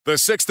The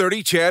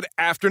 6:30 CHED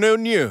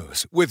Afternoon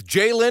News with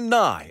Jaylen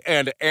Nye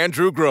and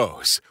Andrew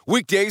Gross.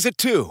 Weekdays at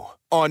 2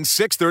 on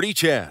 6:30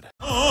 CHED.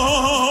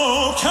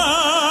 Oh,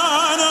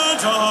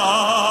 Canada,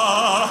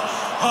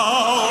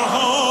 our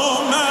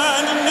home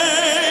and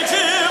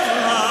native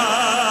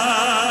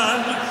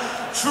land,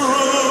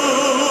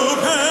 true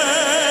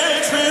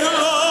patriot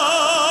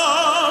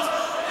love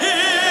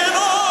in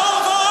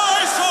all thy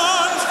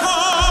sons'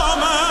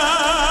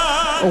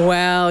 command.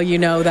 Well, you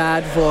know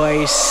that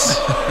voice.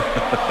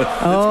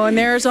 Oh, and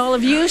there's all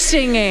of you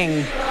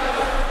singing.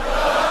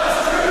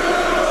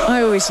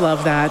 I always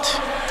love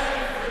that.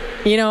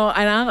 You know,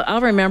 and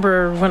I'll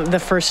remember the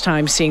first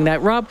time seeing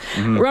that.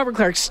 Robert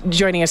Clarke's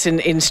joining us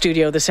in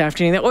studio this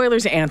afternoon. The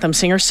Oilers anthem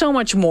singer. So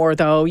much more,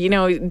 though. You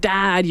know,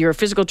 Dad, you're a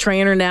physical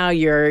trainer now.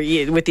 You're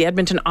with the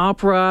Edmonton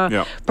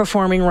Opera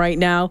performing right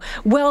now.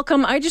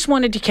 Welcome. I just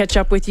wanted to catch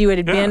up with you. It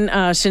had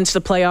been since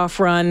the playoff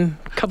run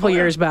a couple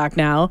years back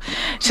now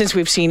since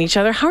we've seen each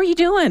other. How are you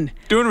doing?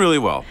 Doing really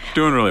well.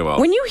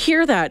 When you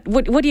hear that,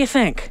 what do you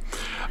think?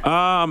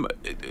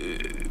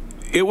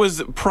 It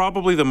was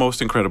probably the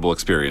most incredible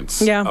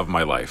experience of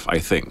my life, I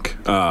think,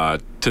 to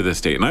this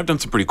date. And I've done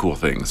some pretty cool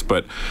things,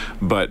 but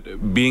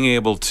being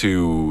able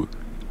to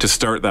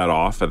start that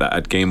off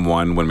at game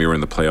one when we were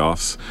in the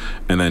playoffs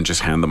and then just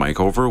hand the mic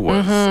over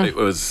I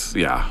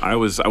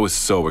was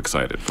so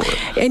excited for it.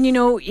 And you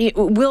know,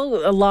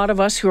 Will, a lot of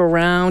us who are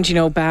around, you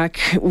know, back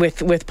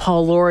with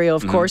Paul Lorio,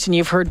 of course, and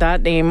you've heard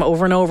that name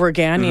over and over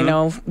again, you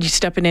know, you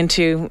stepping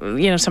into,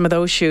 you know, some of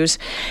those shoes,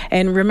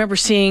 and remember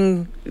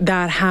seeing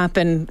that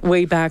happen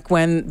way back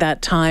when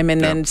that time,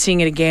 and then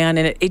seeing it again,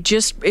 and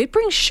it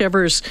brings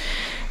shivers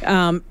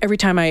every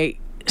time I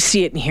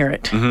see it and hear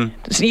it.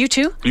 So you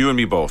too? You and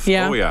me both.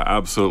 Yeah. Oh yeah,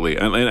 absolutely.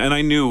 And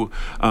I knew,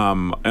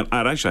 and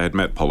I had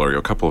met Paul Lorio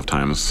a couple of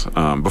times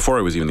before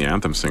I was even the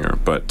anthem singer,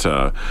 but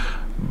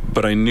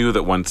I knew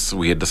that once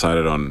we had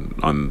decided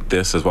on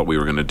this as what we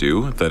were going to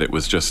do, that it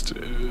was just,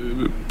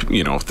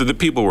 you know, the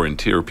people were in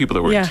tears, people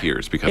that were in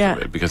tears because of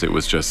it, because it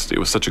was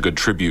such a good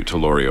tribute to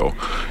Lorio,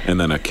 and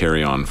then a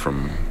carry on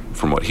from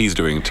what he's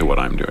doing to what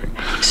I'm doing.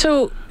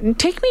 So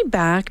take me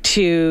back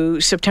to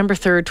September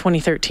 3rd,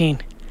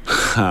 2013.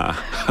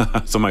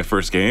 So my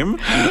first game?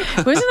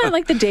 Wasn't that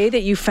like the day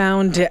that you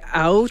found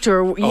out,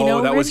 or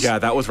that was right.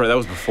 That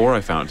was before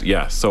I found.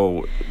 Yeah.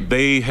 So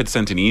they had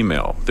sent an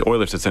email. The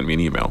Oilers had sent me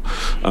an email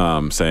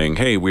saying,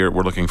 "Hey, we're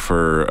looking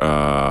for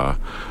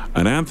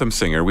an anthem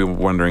singer. We were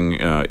wondering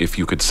if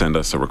you could send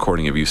us a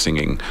recording of you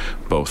singing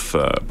both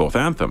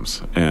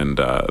anthems." And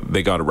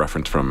they got a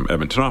reference from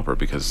Edmonton Opera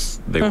because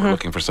they were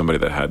looking for somebody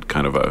that had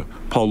kind of a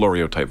Paul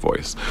Lorio type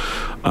voice.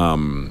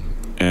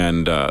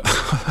 And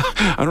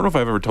I don't know if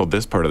I've ever told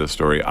this part of the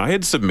story. I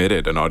had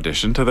submitted an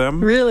audition to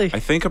them. Really? I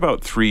think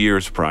about 3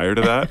 years prior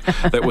to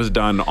that was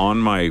done on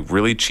my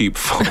really cheap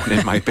phone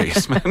in my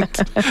basement.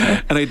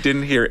 And I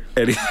didn't hear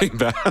anything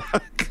back.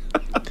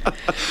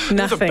 Nothing.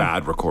 It was a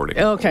bad recording.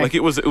 Okay. Like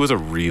it was a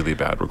really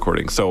bad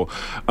recording. So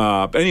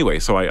anyway,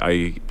 so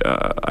I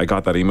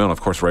got that email, and of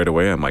course right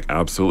away I'm like,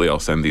 absolutely, I'll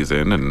send these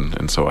in.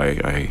 And so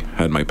I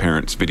had my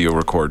parents video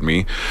record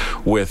me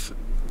with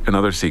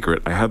another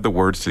secret. I had the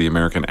words to the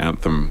American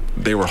anthem.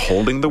 They were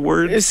holding the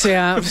words.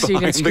 Yeah, so you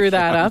didn't screw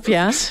that up,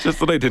 yes? Just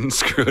that I didn't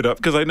screw it up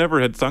because I never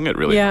had sung it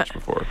really much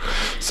before.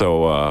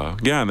 So,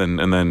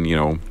 and then, you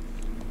know,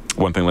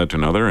 one thing led to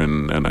another,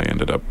 and I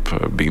ended up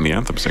being the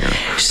anthem singer.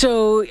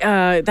 So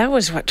that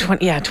was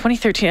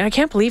 2013. I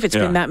can't believe it's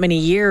been that many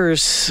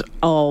years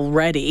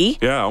already.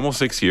 Yeah, almost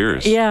 6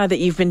 years. Yeah, that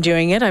you've been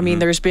doing it. I mean,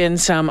 there's been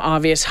some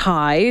obvious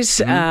highs.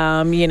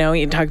 You know,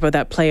 you talk about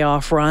that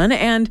playoff run,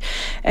 and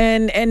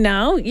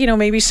now, you know,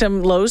 maybe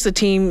some lows. The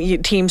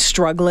team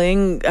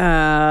struggling.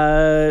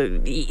 Do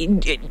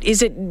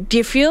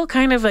you feel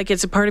kind of like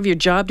it's a part of your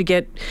job to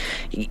get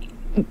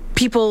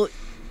people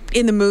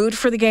in the mood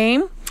for the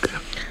game?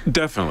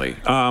 Definitely.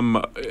 And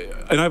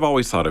I've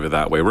always thought of it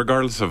that way,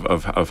 regardless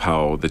of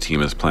how the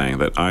team is playing,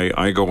 that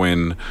I go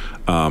in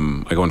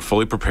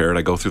fully prepared.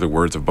 I go through the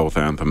words of both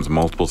anthems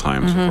multiple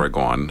times before I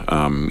go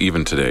on,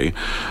 even today.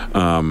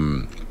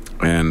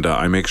 And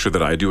I make sure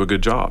that I do a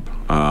good job,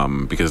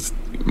 because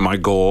my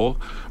goal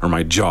or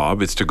my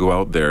job is to go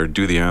out there,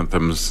 do the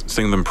anthems,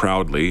 sing them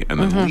proudly, and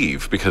then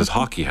leave, because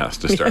hockey has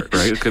to start,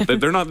 right? 'Cause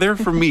they're not there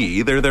for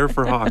me; they're there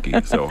for hockey.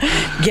 So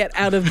get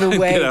out of the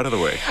way. Get out of the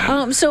way.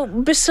 So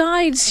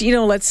besides, you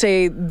know, let's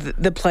say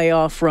the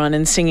playoff run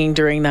and singing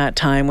during that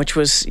time, which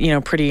was, you know,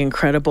 pretty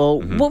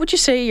incredible. What would you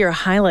say your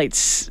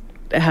highlights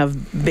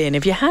have been?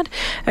 Have you had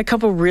a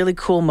couple really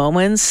cool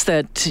moments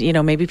that, you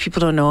know, maybe people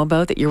don't know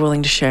about that you're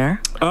willing to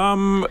share?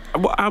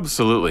 Well,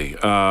 absolutely.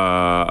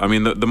 I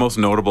mean, the most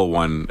notable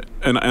one,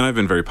 and I've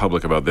been very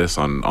public about this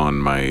on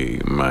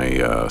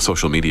my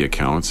social media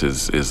accounts,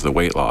 is the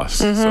weight loss.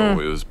 So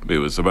it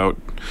was about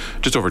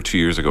just over 2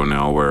 years ago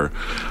now, where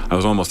I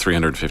was almost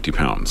 350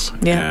 pounds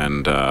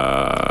and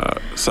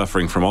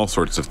suffering from all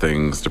sorts of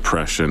things: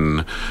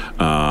 depression,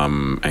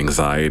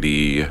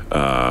 anxiety,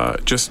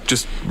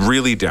 just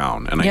really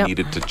down. And I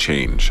needed to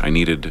change. I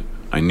needed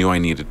I knew I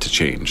needed to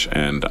change,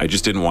 and I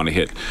just didn't want to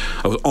hit.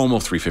 I was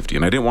almost 350,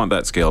 and I didn't want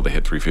that scale to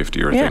hit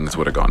 350, or things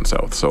would have gone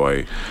south. So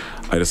I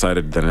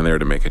decided then and there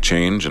to make a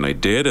change, and I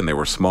did, and they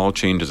were small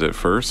changes at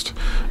first.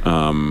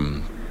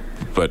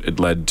 But it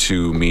led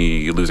to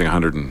me losing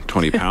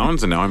 120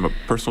 pounds, and now I'm a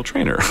personal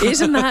trainer.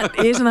 Isn't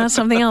that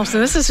something else?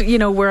 And this is,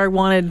 where I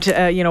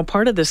wanted,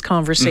 part of this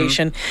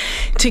conversation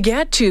to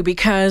get to,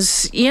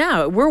 because,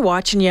 we're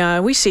watching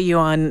you. We see you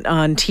on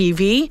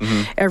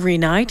TV every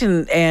night,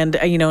 and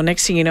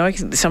next thing you know,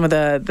 some of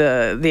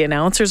the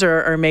announcers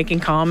are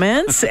making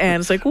comments, and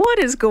it's like, what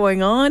is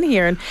going on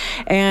here?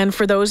 And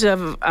for those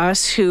of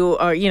us who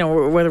are,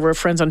 whether we're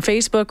friends on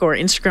Facebook or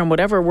Instagram,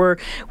 whatever,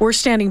 we're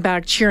standing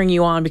back cheering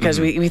you on, because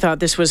we thought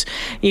this was,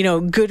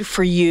 good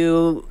for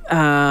you.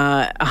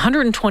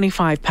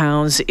 125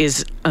 pounds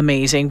is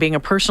amazing. Being a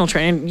personal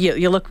trainer,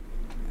 you look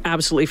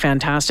absolutely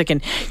fantastic,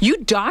 and you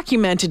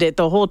documented it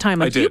the whole time.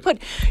 Like, I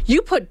did.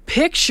 You put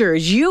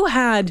pictures. You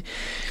had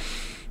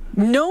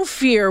no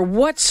fear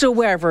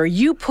whatsoever.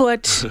 You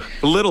put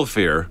little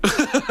fear.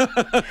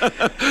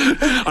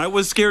 I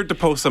was scared to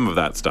post some of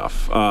that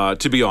stuff,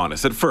 to be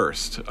honest, at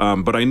first.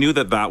 But I knew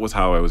that was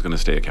how I was going to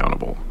stay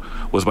accountable,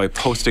 was by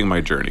posting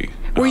my journey.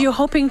 Were you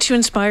hoping to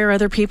inspire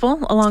other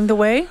people along the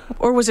way?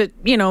 Or was it,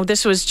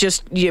 this was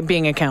just you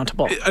being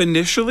accountable?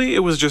 Initially, it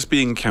was just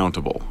being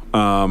accountable.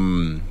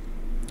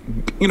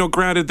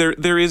 Granted,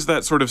 there is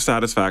that sort of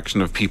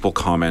satisfaction of people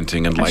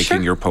commenting and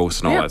liking your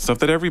posts and all that stuff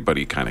that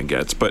everybody kind of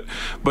gets. But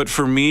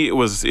for me, it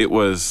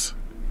was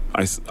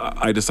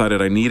I decided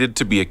I needed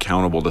to be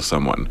accountable to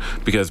someone,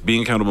 because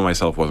being accountable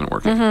myself wasn't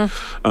working.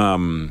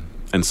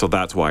 And so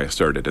that's why I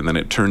started. And then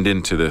it turned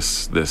into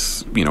this,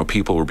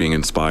 people were being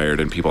inspired,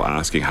 and people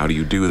asking, how do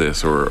you do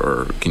this?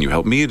 Or can you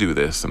help me do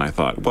this? And I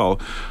thought, well,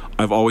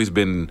 I've always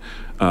been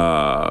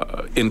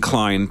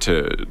inclined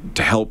to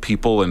help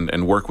people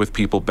and work with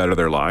people better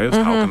their lives.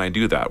 How can I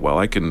do that? Well,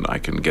 I can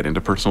get into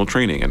personal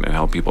training and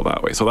help people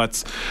that way. So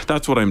that's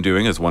what I'm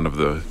doing as one of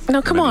the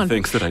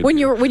things that I do.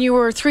 When you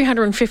were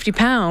 350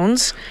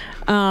 pounds,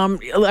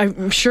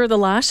 I'm sure the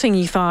last thing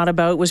you thought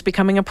about was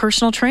becoming a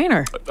personal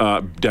trainer.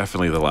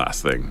 Definitely the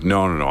last thing.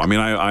 No. I mean,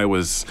 I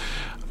was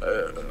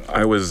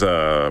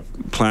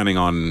planning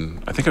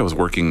on, I think I was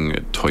working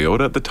at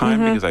Toyota at the time,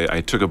 because I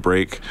took a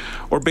break,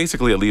 or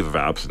basically a leave of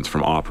absence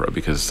from opera,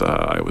 because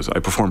I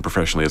performed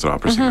professionally as an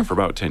opera singer for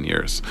about 10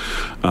 years,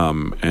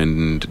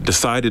 and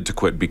decided to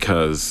quit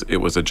because it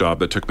was a job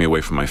that took me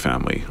away from my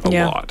family a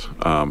lot,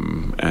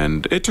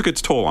 and it took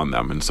its toll on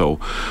them. And so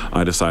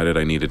I decided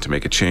I needed to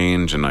make a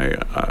change, and I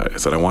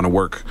said I want to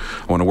work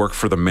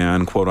for the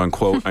man, quote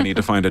unquote. I need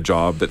to find a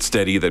job that's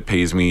steady, that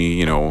pays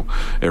me,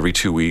 every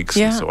 2 weeks.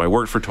 And so I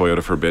worked for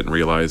Toyota for a bit and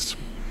realized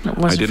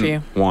I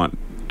didn't want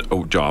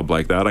a job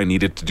like that. I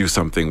needed to do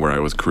something where I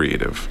was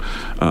creative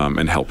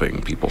and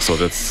helping people. So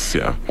that's,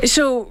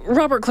 So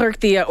Robert Clarke,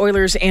 the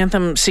Oilers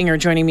Anthem singer,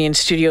 joining me in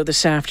studio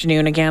this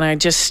afternoon. Again, I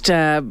just,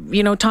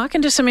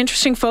 talking to some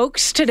interesting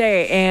folks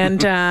today,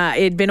 and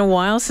it'd been a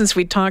while since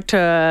we talked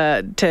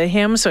to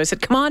him. So I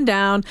said, come on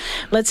down,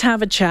 let's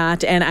have a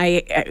chat. And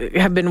I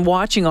have been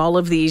watching all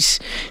of these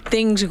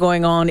things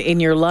going on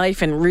in your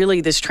life, and really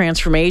this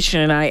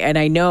transformation. And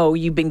I know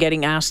you've been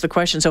getting asked the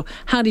question, so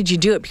how did you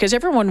do it? Because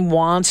everyone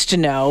wants to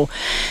know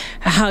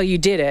how you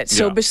did it.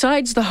 So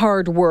besides the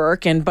hard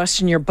work and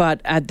busting your butt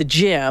at the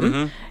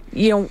gym,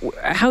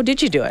 how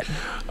did you do it?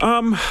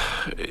 And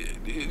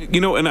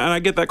I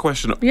get that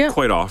question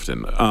quite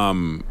often.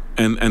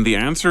 And the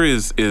answer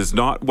is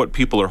not what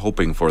people are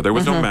hoping for. There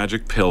was no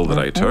magic pill that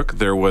I took.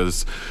 There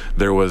was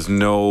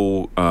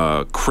no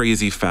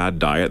crazy fad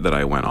diet that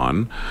I went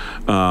on.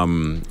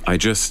 I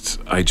just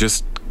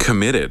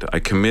committed. I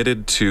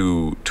committed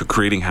to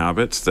creating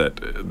habits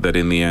that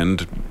in the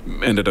end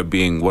ended up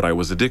being what I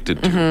was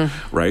addicted to.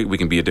 Right? We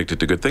can be addicted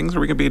to good things, or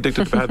we can be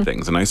addicted to bad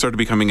things. And I started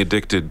becoming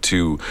addicted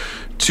to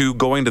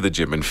going to the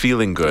gym and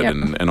feeling good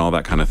and all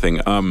that kind of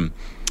thing.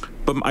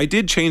 But I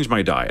did change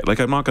my diet. Like,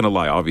 I'm not going to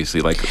lie, obviously.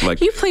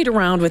 Like you played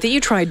around with it. You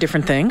tried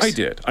different things. I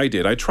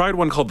did. I tried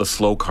one called the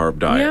slow carb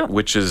diet,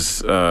 which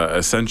is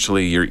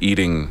essentially you're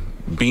eating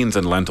beans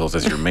and lentils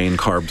as your main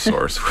carb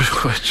source,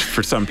 which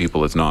for some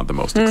people is not the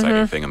most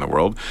exciting thing in the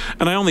world.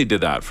 And I only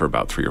did that for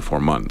about 3 or 4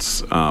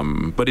 months.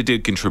 But it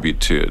did contribute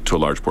to a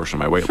large portion of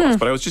my weight loss.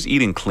 But I was just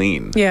eating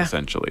clean,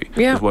 essentially,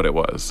 is what it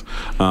was.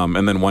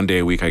 And then one day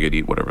a week I could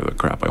eat whatever the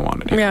crap I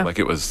wanted. Like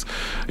it was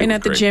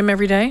at the gym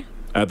every day?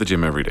 At the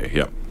gym every day,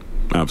 yep.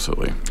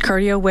 Absolutely.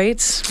 Cardio,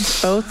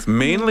 weights, both?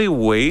 Mainly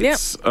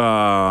weights.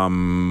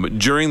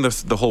 During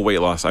the whole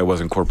weight loss, I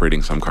was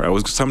incorporating some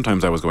cardio.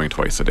 Sometimes I was going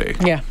twice a day.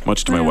 Yeah.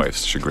 Much to my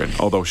wife's chagrin.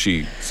 Although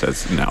she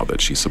says now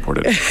that she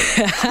supported it.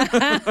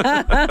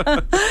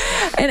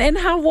 And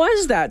how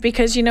was that?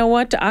 Because you know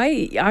what?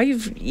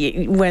 I've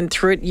went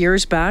through it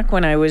years back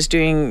when I was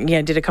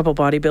did a couple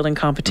bodybuilding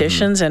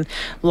competitions and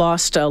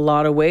lost a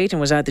lot of weight and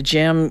was at the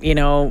gym,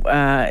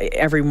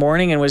 every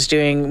morning and was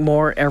doing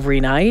more every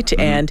night.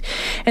 And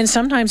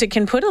sometimes it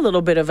can put a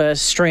little bit of a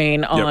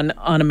strain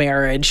on a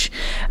marriage.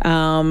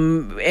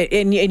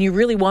 And you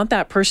really want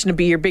that person to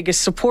be your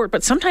biggest support,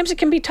 but sometimes it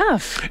can be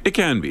tough. It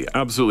can be.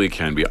 Absolutely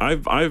can be.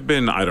 I've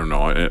been, I don't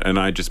know, and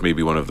I just may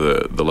be one of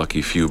the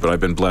lucky few, but I've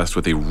been blessed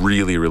with a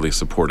really, really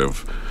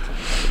supportive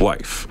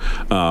wife.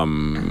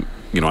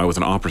 I was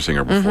an opera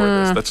singer before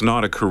this. That's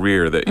not a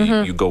career that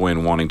you go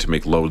in wanting to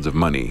make loads of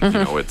money.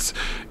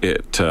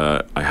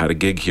 I had a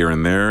gig here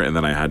and there, and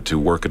then I had to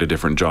work at a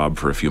different job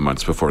for a few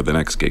months before the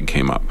next gig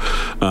came up.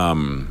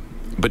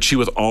 But she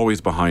was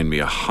always behind me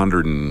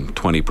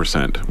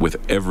 120% with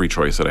every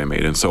choice that I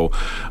made. And so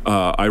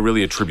I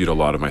really attribute a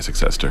lot of my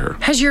success to her.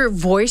 Has your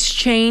voice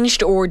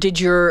changed, or did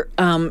your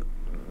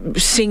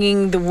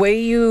singing, the way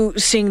you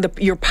sing,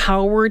 your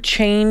power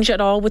change at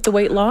all with the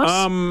weight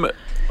loss?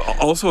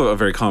 Also a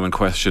very common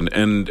question,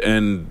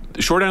 and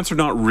short answer,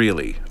 not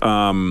really.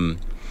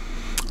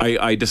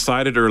 I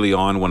decided early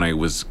on when I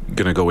was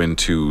going to go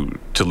into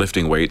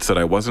lifting weights that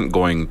I wasn't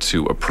going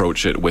to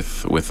approach it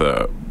with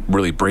a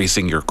really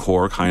bracing your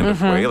core kind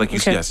of way. Like,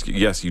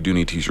 yes, you do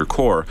need to use your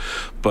core,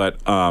 but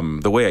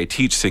the way I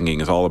teach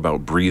singing is all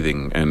about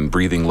breathing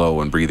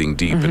low and breathing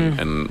deep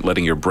and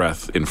letting your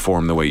breath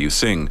inform the way you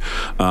sing.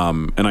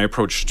 And I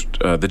approached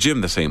the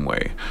gym the same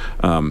way,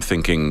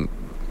 thinking,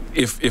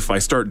 if I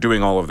start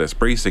doing all of this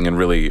bracing and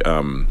really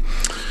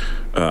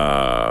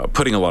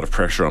putting a lot of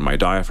pressure on my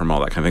diaphragm, all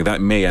that kind of thing, that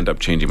may end up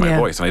changing my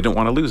voice, and I don't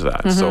want to lose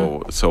that.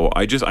 So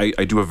I do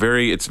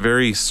it's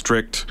very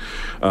strict,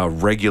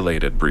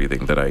 regulated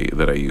breathing that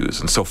I use,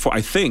 and so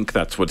I think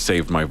that's what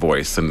saved my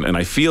voice, and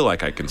I feel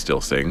like I can still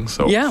sing.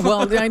 So yeah,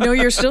 well, I know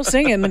you're still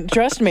singing.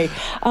 Trust me.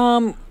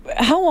 How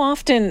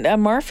often?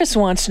 Marfus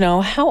wants to know,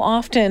 how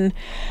often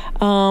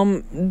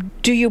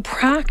do you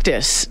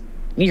practice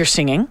your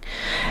singing,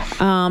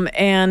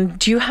 and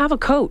do you have a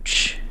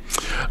coach?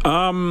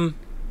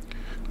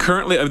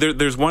 Currently,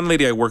 there's one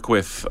lady I work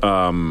with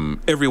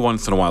every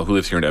once in a while who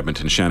lives here in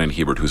Edmonton, Shannon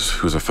Hebert,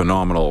 who's a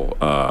phenomenal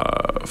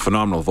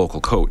vocal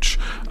coach.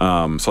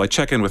 So I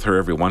check in with her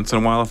every once in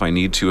a while if I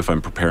need to, if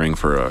I'm preparing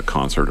for a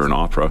concert or an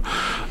opera.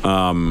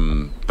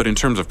 But in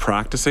terms of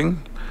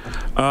practicing,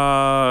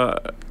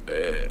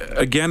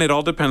 again, it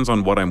all depends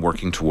on what I'm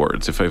working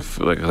towards. If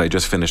I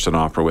just finished an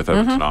opera with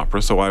Edmonton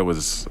Opera, so I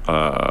was,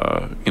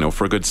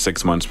 for a good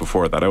 6 months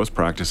before that, I was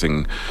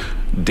practicing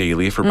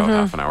daily for about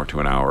half an hour to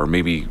an hour,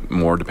 maybe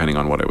more depending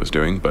on what I was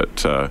doing.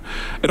 But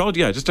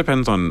it just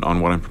depends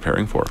on what I'm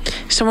preparing for.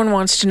 Someone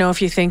wants to know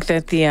if you think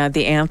that the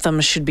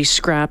anthem should be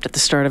scrapped at the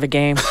start of a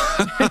game.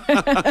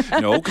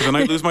 No, because then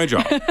I lose my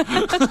job.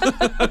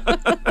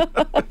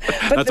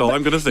 That's all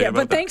I'm going to say about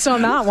that. But thanks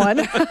on that one.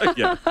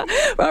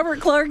 Robert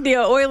Clarke, the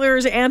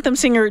Oilers anthem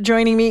singer,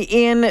 joining me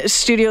in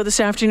studio this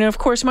afternoon. Of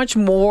course, much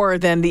more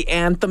than the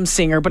anthem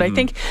singer, but I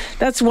think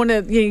that's one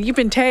of, you've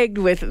been tagged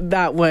with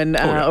that one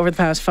over the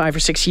past 5 or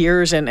 6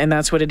 years, and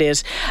that's what it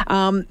is.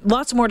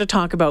 Lots more to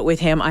talk about with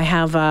him. I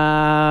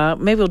have,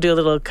 maybe we'll do a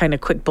little kind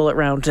of quick bullet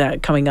round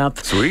coming up.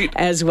 Sweet.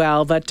 As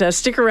well, but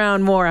stick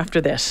around, more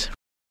after this.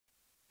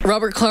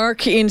 Robert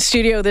Clarke in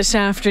studio this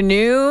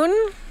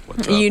afternoon.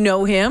 You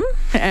know him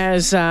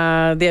as the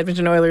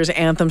Edmonton Oilers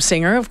anthem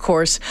singer, of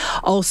course.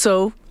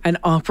 Also an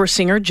opera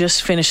singer.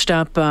 Just finished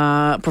up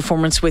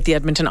performance with the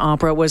Edmonton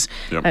Opera. Was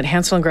at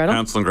Hansel and Gretel?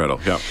 Hansel and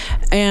Gretel, yeah.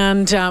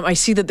 And I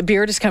see that the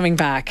beard is coming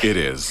back. It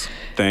is.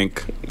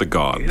 Thank the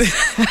gods.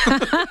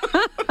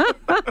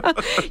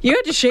 You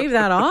had to shave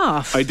that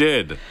off. I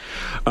did.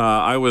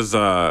 I was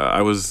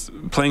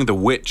playing the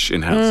witch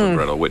in Hansel and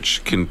Gretel,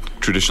 which can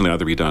traditionally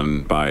either be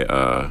done by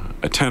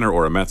a tenor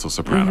or a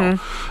mezzo-soprano,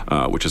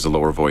 which is a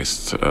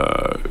lower-voiced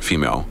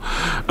female.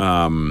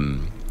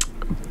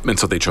 And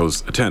so they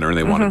chose a tenor, and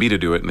they wanted me to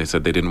do it, and they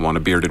said they didn't want a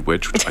bearded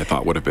witch, which I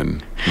thought would have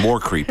been more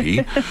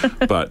creepy.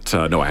 But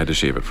no, I had to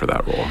shave it for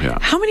that role. Yeah.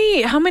 How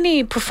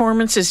many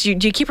performances? Do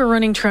you keep a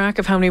running track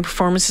of how many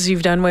performances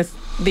you've done with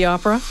the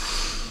opera?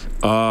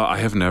 I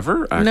have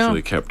never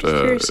actually kept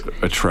a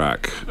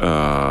track.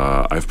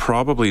 I've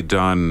probably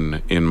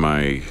done in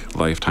my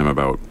lifetime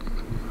about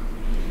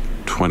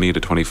 20 to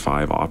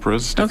 25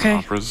 operas,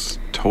 different operas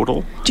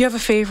total. Do you have a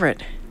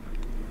favorite?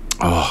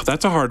 Oh,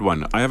 that's a hard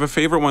one. I have a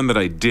favorite one that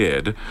I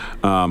did,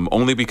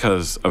 only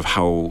because of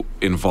how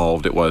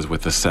involved it was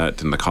with the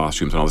set and the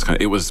costumes and all this kind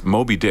of. It was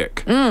Moby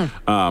Dick. So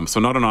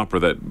not an opera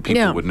that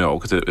people would know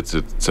because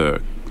it's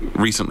a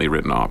recently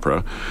written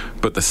opera,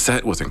 but the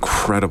set was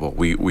incredible.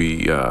 We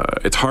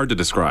it's hard to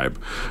describe,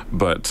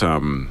 but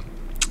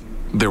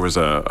there was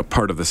a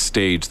part of the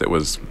stage that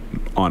was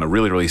on a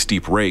really, really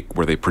steep rake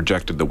where they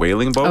projected the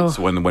whaling boats.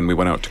 When we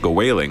went out to go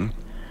whaling,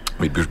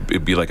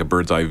 it'd be like a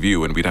bird's eye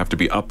view, and we'd have to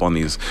be up on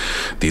these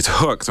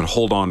hooks and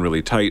hold on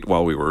really tight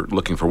while we were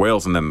looking for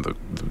whales, and then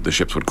the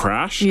ships would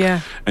crash.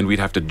 Yeah. And we'd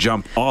have to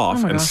jump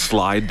off and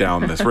slide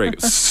down this rake.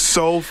 It was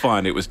so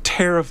fun. It was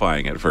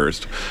terrifying at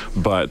first,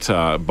 but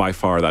by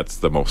far that's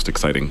the most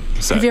exciting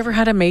set. Have you ever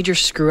had a major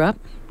screw up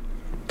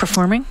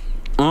performing?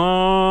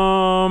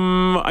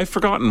 I've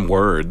forgotten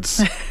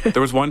words.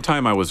 There was one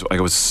time I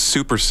was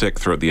super sick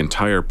throughout the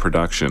entire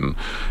production,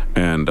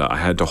 and I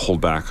had to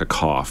hold back a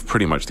cough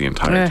pretty much the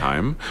entire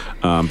time.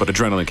 But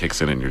adrenaline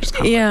kicks in, and you're just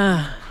kind of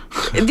Yeah.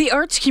 The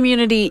arts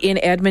community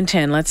in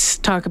Edmonton. Let's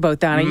talk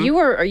about that. Mm-hmm.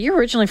 Are you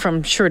originally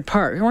from Sherwood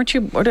Park? Weren't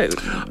you? well,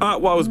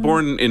 I was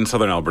born in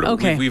southern Alberta.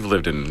 Okay. We've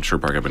lived in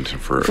Sherwood Park, Edmonton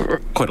for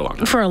quite a long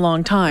time. For a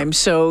long time.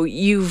 So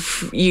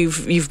you've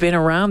been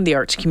around the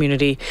arts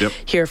community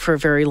here for a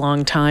very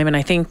long time, and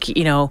I think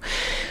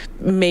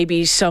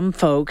maybe some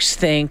folks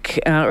think,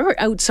 or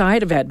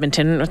outside of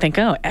Edmonton, think,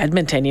 oh,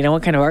 Edmonton,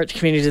 what kind of arts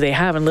community do they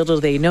have? And little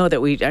do they know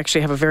that we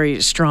actually have a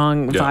very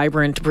strong,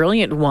 vibrant,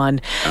 brilliant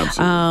one.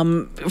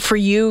 Absolutely. For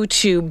you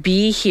to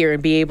be here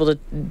and be able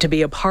to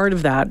be a part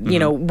of that,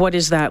 what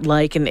is that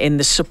like in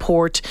the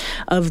support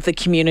of the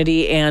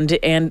community and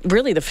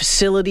really the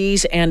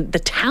facilities and the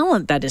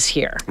talent that is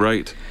here?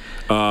 Right.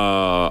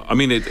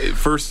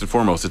 First and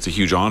foremost, it's a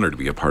huge honor to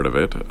be a part of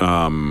it.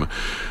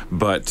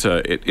 But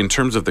in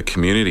terms of the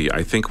community,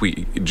 I think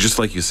just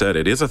like you said,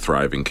 it is a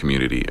thriving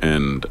community,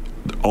 and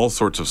all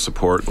sorts of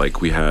support.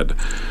 Like we had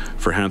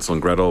for Hansel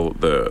and Gretel,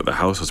 the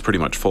house was pretty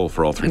much full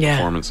for all three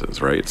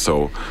performances, right?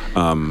 So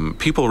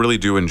people really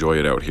do enjoy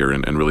it out here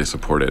and really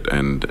support it,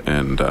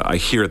 and I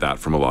hear that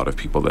from a lot of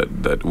people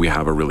that we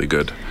have a really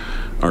good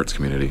arts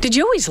community. Did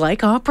you always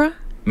like opera?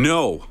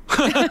 No.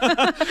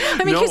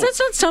 Because that's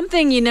not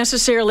something you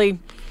necessarily,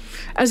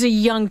 as a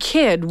young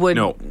kid,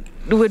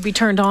 would be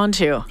turned on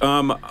to.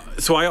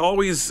 So I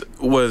always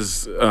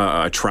was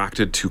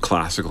attracted to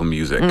classical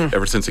music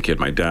ever since a kid.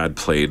 My dad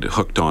played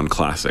hooked on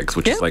classics,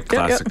 which is like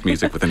classic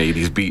music with an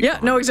 80s beat. Yeah,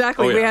 no,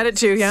 exactly. We had it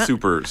too, yeah.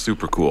 Super,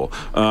 super cool.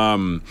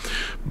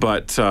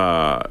 But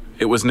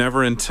it was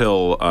never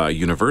until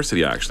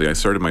university, actually. I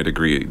started my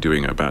degree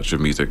doing a Bachelor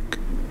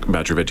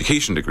of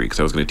Education degree because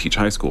I was going to teach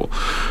high school.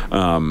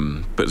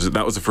 But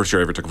that was the first year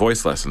I ever took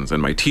voice lessons,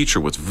 and my teacher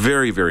was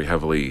very, very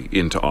heavily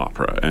into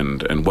opera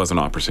and was an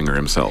opera singer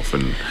himself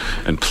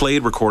and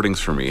played recordings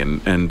for me.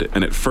 And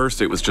at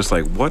first it was just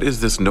like, what is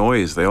this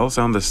noise? They all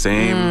sound the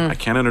same. I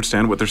can't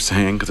understand what they're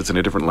saying because it's in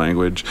a different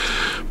language.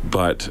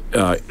 But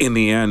in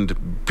the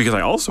end, because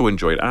I also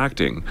enjoyed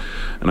acting,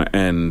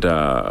 and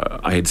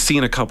I had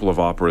seen a couple of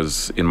operas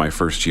in my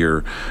first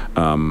year,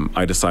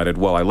 I decided,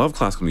 well, I love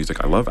classical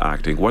music, I love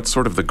acting. What's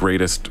sort of the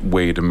greatest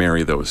way to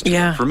marry those two?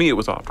 Yeah. For me, it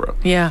was opera.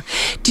 Yeah.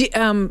 Do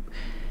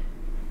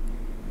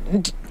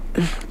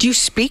you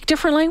speak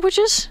different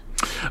languages?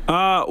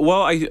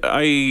 Well,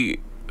 I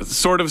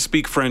sort of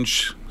speak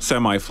French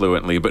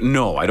semi-fluently, but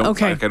no, I don't.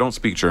 Okay. I don't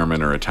speak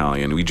German or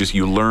Italian.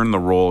 You learn the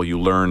role, you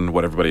learn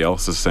what everybody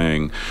else is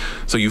saying,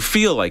 so you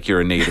feel like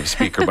you're a native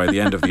speaker by the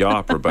end of the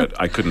opera. But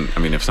I couldn't.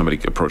 If somebody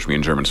approached me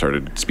in German,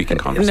 started speaking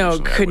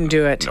conversation, couldn't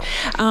do it.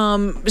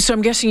 No. So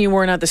I'm guessing you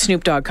weren't at the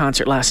Snoop Dogg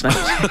concert last night.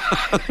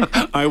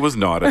 I was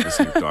not at the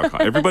Snoop Dogg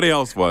concert. Everybody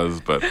else was,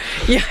 but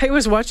yeah, I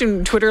was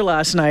watching Twitter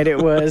last night. It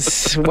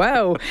was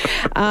wow.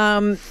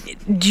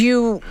 Do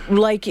you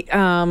like?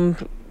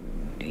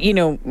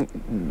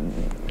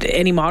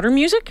 Any modern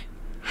music?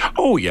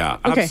 Oh yeah,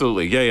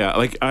 absolutely. Okay. Yeah.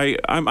 Like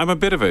I'm a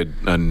bit of a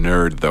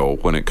nerd though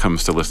when it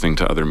comes to listening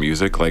to other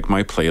music. Like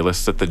my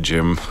playlists at the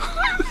gym,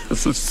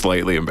 this is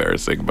slightly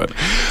embarrassing, but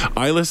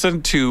I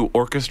listen to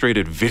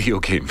orchestrated video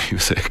game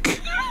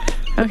music.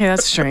 Okay,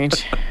 that's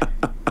strange.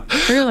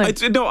 Really?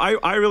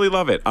 I really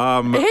love it.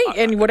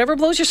 Hey, and whatever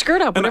blows your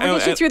skirt up, whatever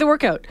gets you through the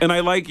workout. And I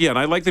like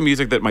the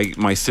music that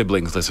my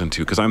siblings listen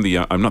to because I'm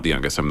not the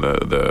youngest. I'm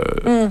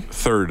the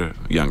third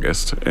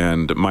youngest,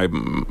 and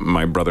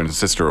my brother and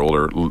sister,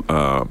 older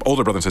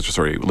brother and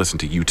sister, listen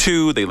to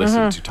U2. They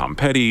listen to Tom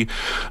Petty.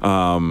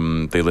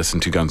 They listen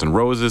to Guns N'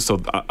 Roses.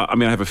 So I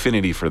have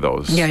affinity for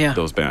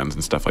those bands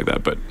and stuff like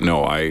that. But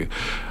no, I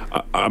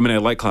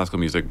like classical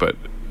music, but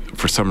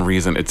for some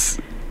reason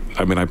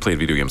I played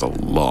video games a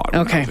lot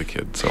when I was a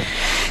kid. So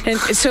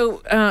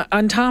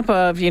on top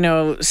of,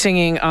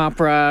 singing,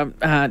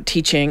 opera,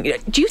 teaching,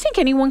 do you think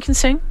anyone can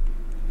sing?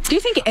 Do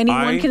you think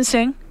anyone can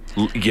sing?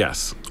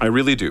 Yes, I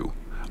really do.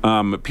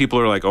 People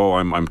are like, oh,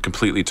 I'm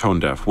completely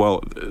tone deaf.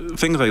 Well,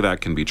 things like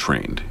that can be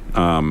trained.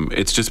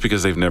 It's just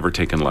because they've never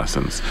taken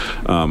lessons.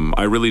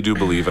 I really do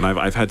believe, and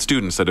I've had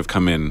students that have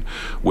come in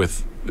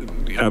with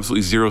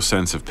absolutely zero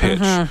sense of pitch,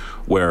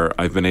 where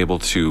I've been able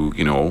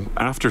to,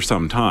 after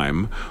some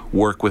time,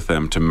 work with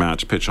them to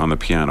match pitch on the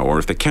piano. Or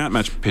if they can't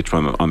match pitch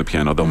on the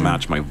piano, they'll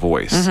match my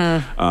voice.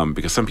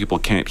 Because some people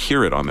can't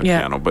hear it on the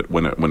piano, but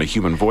when a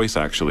human voice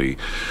actually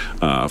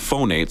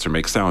phonates or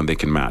makes sound, they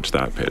can match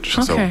that pitch.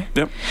 Okay. So,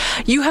 yep.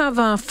 You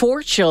have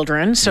 4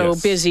 children, so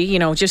busy,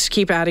 just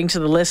keep adding to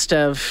the list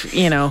of,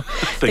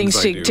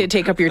 things to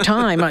take up your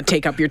time. Not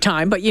take up your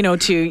time, but,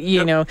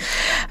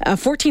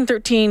 14,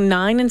 13,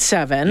 9, and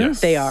 7. 7.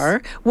 Yes. They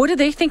are. What do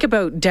they think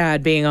about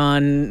Dad being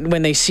on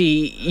when they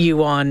see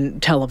you on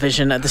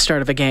television at the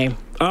start of a game?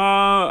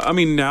 I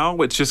mean, now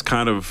it's just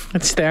kind of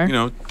It's there.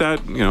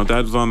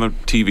 Dad's on the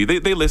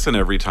TV. They listen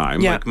every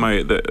time. Yeah.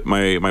 Like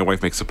my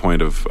wife makes a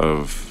point of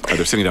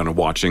either sitting down and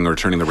watching or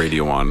turning the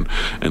radio on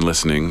and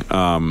listening.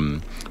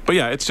 But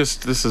yeah,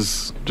 this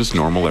is just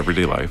normal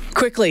everyday life.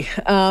 Quickly,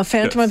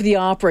 Phantom of the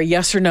Opera,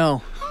 yes or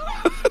no?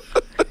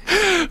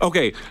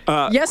 Okay.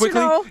 Yes or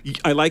quickly, no?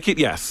 I like it.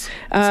 Yes.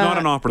 It's not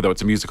an opera though.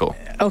 It's a musical.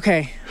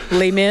 Okay.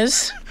 Les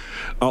Mis?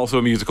 Also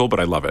a musical, but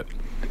I love it.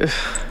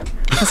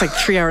 That's like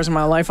 3 hours of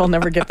my life. I'll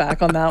never get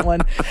back on that one.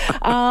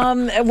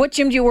 What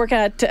gym do you work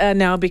at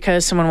now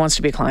because someone wants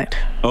to be a client?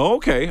 Oh,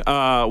 okay.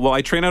 Well,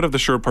 I train out of the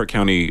Sherwood Park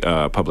County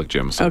public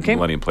gym, so Okay.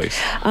 Millennium Place.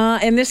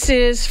 And this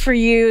is for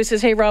you. It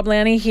says, hey, Rob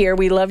Lanny here.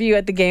 We love you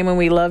at the game and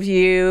we love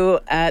you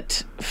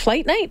at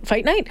Fight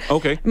Night.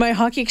 Okay. My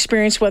hockey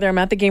experience, whether I'm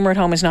at the game or at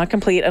home, is not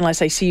complete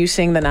unless I see you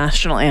sing the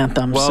national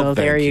anthem. Well, so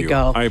there thank you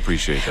go. I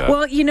appreciate that.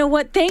 Well, you know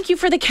what? Thank you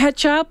for the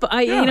catch up.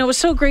 It was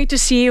so great to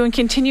see you, and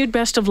continued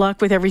best of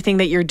luck with everything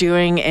that you're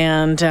doing.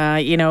 And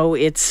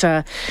it's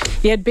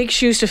you had big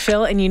shoes to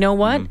fill, and you know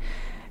what?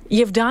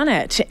 You've done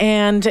it,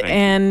 and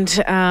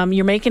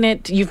you're making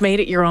it. You've made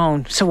it your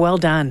own. So well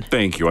done.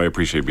 Thank you. I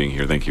appreciate being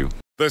here. Thank you.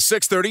 The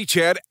 6:30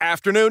 CHED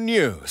Afternoon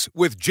News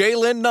with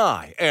Jaylen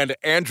Nye and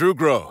Andrew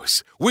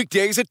Gross.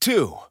 Weekdays at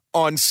 2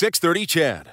 on 6:30 CHED.